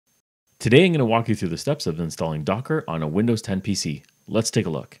Today I'm going to walk you through the steps of installing Docker on a Windows 10 PC. Let's take a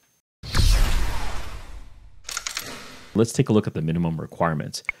look. Let's take a look at the minimum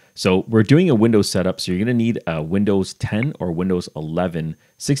requirements. So we're doing a Windows setup, so you're going to need a Windows 10 or Windows 11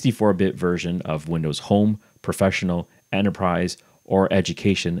 64-bit version of Windows Home, Professional, Enterprise, or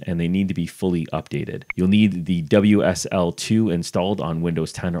Education, and they need to be fully updated. You'll need the WSL2 installed on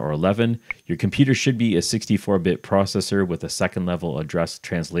Windows 10 or 11. Your computer should be a 64-bit processor with a second-level address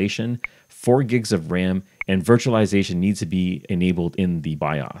translation, 4 gigs of RAM, and virtualization needs to be enabled in the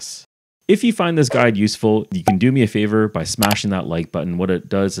BIOS. If you find this guide useful, you can do me a favor by smashing that like button. What it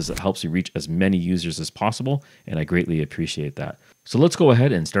does is it helps you reach as many users as possible, and I greatly appreciate that. So let's go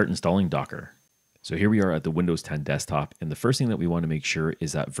ahead and start installing Docker. So here we are at the Windows 10 desktop, and the first thing that we want to make sure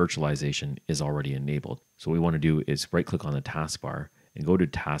is that virtualization is already enabled. So what we want to do is right-click on the taskbar and go to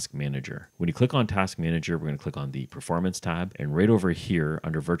Task Manager. When you click on Task Manager, we're going to click on the Performance tab, and right over here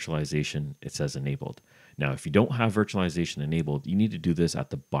under Virtualization, it says Enabled. Now, if you don't have virtualization enabled, you need to do this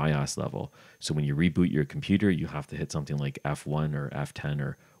at the BIOS level. So when you reboot your computer, you have to hit something like F1 or F10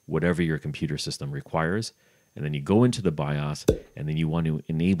 or whatever your computer system requires. And then you go into the BIOS, and then you want to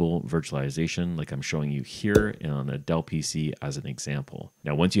enable virtualization like I'm showing you here on a Dell PC as an example.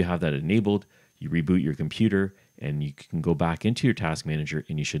 Now, once you have that enabled, you reboot your computer, and you can go back into your task manager,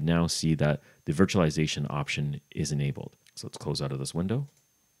 and you should now see that the virtualization option is enabled. So let's close out of this window.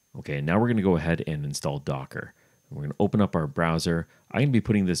 Okay, now we're going to go ahead and install Docker. We're going to open up our browser. I'm going to be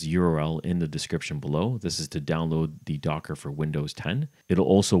putting this URL in the description below. This is to download the Docker for Windows 10. It'll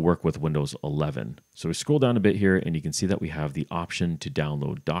also work with Windows 11. So we scroll down a bit here, and you can see that we have the option to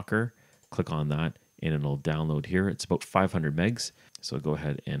download Docker. Click on that, and it'll download here. It's about 500 megs. So go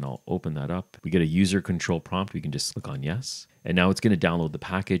ahead and I'll open that up. We get a user control prompt. We can just click on yes. And now it's going to download the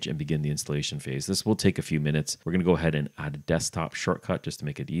package and begin the installation phase. This will take a few minutes. We're going to go ahead and add a desktop shortcut just to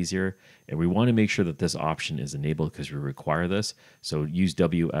make it easier. And we want to make sure that this option is enabled because we require this. So use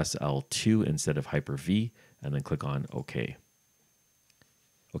WSL2 instead of Hyper-V, and then click on OK.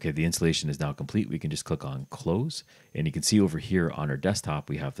 Okay, the installation is now complete. We can just click on Close. And you can see over here on our desktop,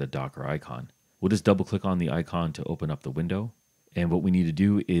 we have the Docker icon. We'll just double click on the icon to open up the window. And what we need to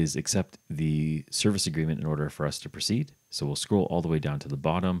do is accept the service agreement in order for us to proceed. So we'll scroll all the way down to the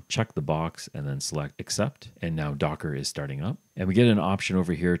bottom, check the box, and then select accept. And now Docker is starting up. And we get an option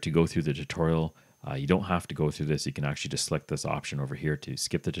over here to go through the tutorial. You don't have to go through this. You can actually just select this option over here to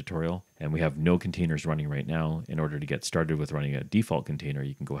skip the tutorial. And we have no containers running right now. In order to get started with running a default container,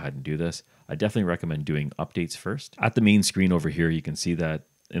 you can go ahead and do this. I definitely recommend doing updates first. At the main screen over here, you can see that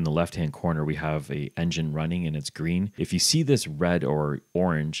in the left-hand corner, we have an engine running and it's green. If you see this red or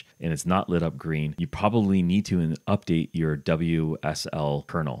orange and it's not lit up green, you probably need to update your WSL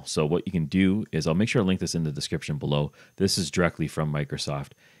kernel. So what you can do is, I'll make sure I link this in the description below. This is directly from Microsoft,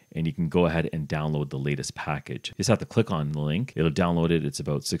 and you can go ahead and download the latest package. You just have to click on the link. It'll download it. It's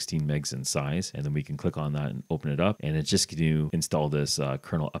about 16 megs in size, and then we can click on that and open it up, and it's just going to install this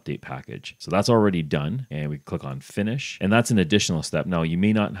kernel update package. So that's already done, and we click on Finish, and that's an additional step. Now, you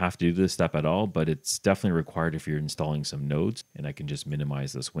may not have to do this step at all, but it's definitely required if you're installing some nodes, and I can just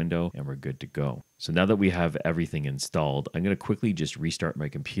minimize this window, and we're good to go. So now that we have everything installed, I'm going to quickly just restart my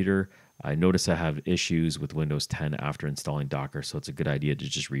computer. I notice I have issues with Windows 10 after installing Docker, so it's a good idea to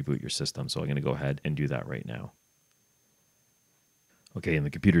just reboot your system. So I'm going to go ahead and do that right now. Okay, and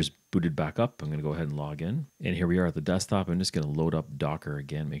the computer's booted back up. I'm going to go ahead and log in. And here we are at the desktop. I'm just going to load up Docker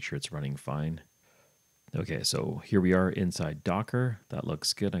again, make sure it's running fine. Okay, so here we are inside Docker. That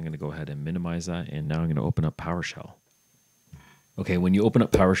looks good. I'm going to go ahead and minimize that. And now I'm going to open up PowerShell. Okay, when you open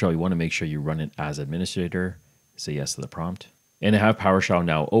up PowerShell, you want to make sure you run it as administrator. Say yes to the prompt. And I have PowerShell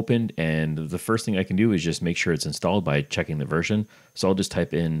now opened, and the first thing I can do is just make sure it's installed by checking the version. So I'll just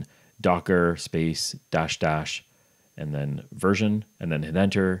type in docker space -- and then version, and then hit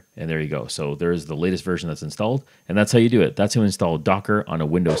enter, and there you go. So there's the latest version that's installed, and that's how you do it. That's how you install Docker on a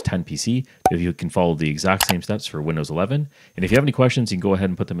Windows 10 PC. If you can follow the exact same steps for Windows 11. And if you have any questions, you can go ahead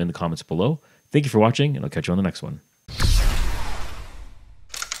and put them in the comments below. Thank you for watching, and I'll catch you on the next one.